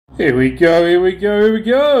Here we go, here we go, here we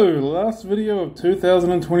go. Last video of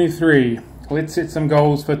 2023. Let's set some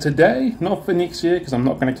goals for today, not for next year, because I'm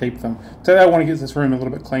not going to keep them. Today I want to get this room a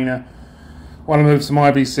little bit cleaner. Want to move some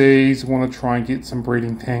IBCs, want to try and get some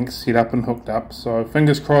breeding tanks set up and hooked up. So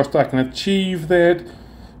fingers crossed I can achieve that.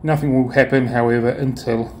 Nothing will happen, however,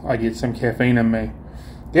 until I get some caffeine in me.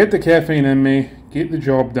 Get the caffeine in me, get the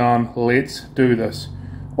job done, let's do this.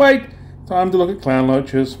 Wait, time to look at clown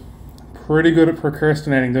loaches. Pretty good at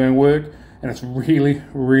procrastinating doing work, and it's really,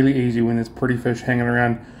 really easy when there's pretty fish hanging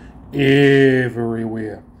around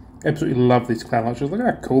everywhere. Absolutely love these clown loaches. Look at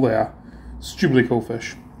how cool they are. Stupidly cool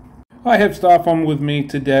fish. I have staff on with me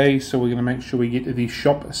today, so we're going to make sure we get to these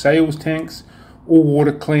shop sales tanks. All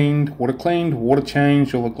water cleaned, water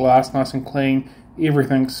changed, all the glass nice and clean.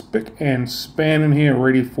 Everything spick and span in here,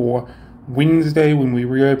 ready for Wednesday when we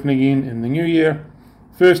reopen again in the new year.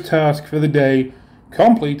 First task for the day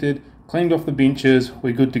completed. Cleaned off the benches,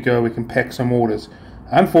 we're good to go, we can pack some orders.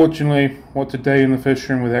 Unfortunately, what's a day in the fish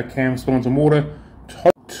room without Cam spilling some water?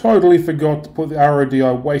 Totally forgot to put the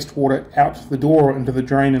RODI wastewater out the door into the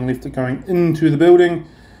drain and left it going into the building.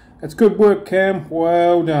 It's good work, Cam,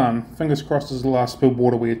 well done. Fingers crossed this is the last spilled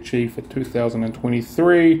water we achieve for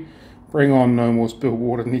 2023. Bring on no more spilled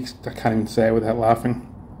water next, I can't even say it without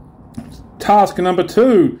laughing. Task number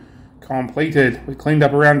 2, completed. We cleaned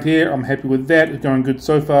up around here, I'm happy with that, it's going good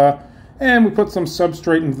so far. And we put some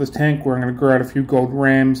substrate into this tank where I'm going to grow out a few gold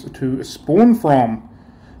rams to spawn from.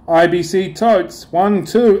 IBC totes, 1,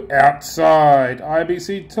 2, outside.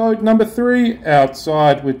 IBC tote number 3,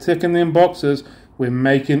 outside. We're ticking them boxes. We're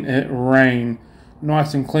making it rain.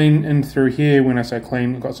 Nice and clean in through here. When I say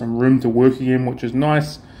clean, we've got some room to work again, which is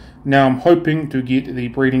nice. Now I'm hoping to get the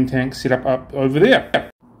breeding tank set up over there.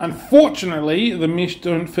 Unfortunately, the mesh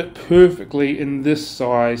don't fit perfectly in this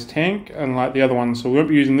size tank, unlike the other ones, so we won't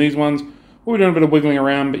be using these ones. We'll be doing a bit of wiggling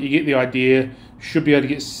around, but you get the idea. Should be able to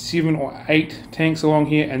get 7 or 8 tanks along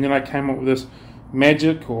here, and then I came up with this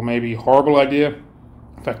magic, or maybe horrible idea.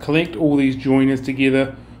 If I collect all these joiners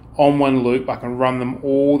together on one loop, I can run them,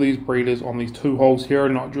 all these breeders, on these 2 holes here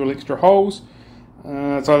and not drill extra holes.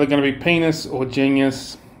 It's either going to be penis or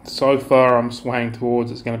genius. So far I'm swaying towards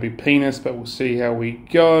it's going to be penis, but we'll see how we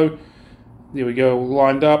go. There we go, all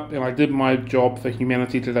lined up, and I did my job for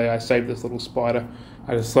humanity today. I saved this little spider.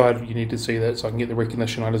 I decided you need to see that so I can get the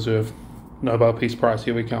recognition I deserve. Nobel Peace Prize,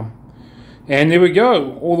 here we come. And there we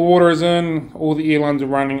go, all the water is in, all the air lines are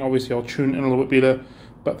running. Obviously I'll tune in a little bit better,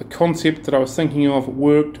 but the concept that I was thinking of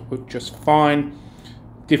worked just fine.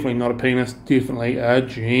 Definitely not a penis, definitely a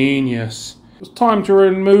genius. It's time to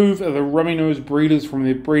remove the rummy nose breeders from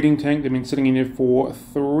their breeding tank. They've been sitting in there for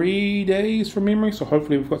 3 days from memory, so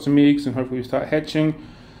hopefully we've got some eggs and hopefully we start hatching.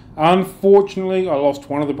 Unfortunately, I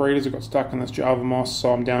lost one of the breeders. I got stuck in this Java moss,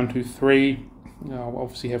 so I'm down to 3. I'll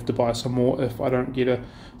obviously have to buy some more if I don't get a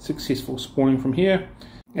successful spawning from here.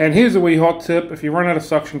 And here's a wee hot tip. If you run out of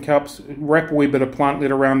suction cups, wrap a wee bit of plant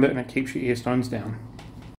lead around it and it keeps your air stones down.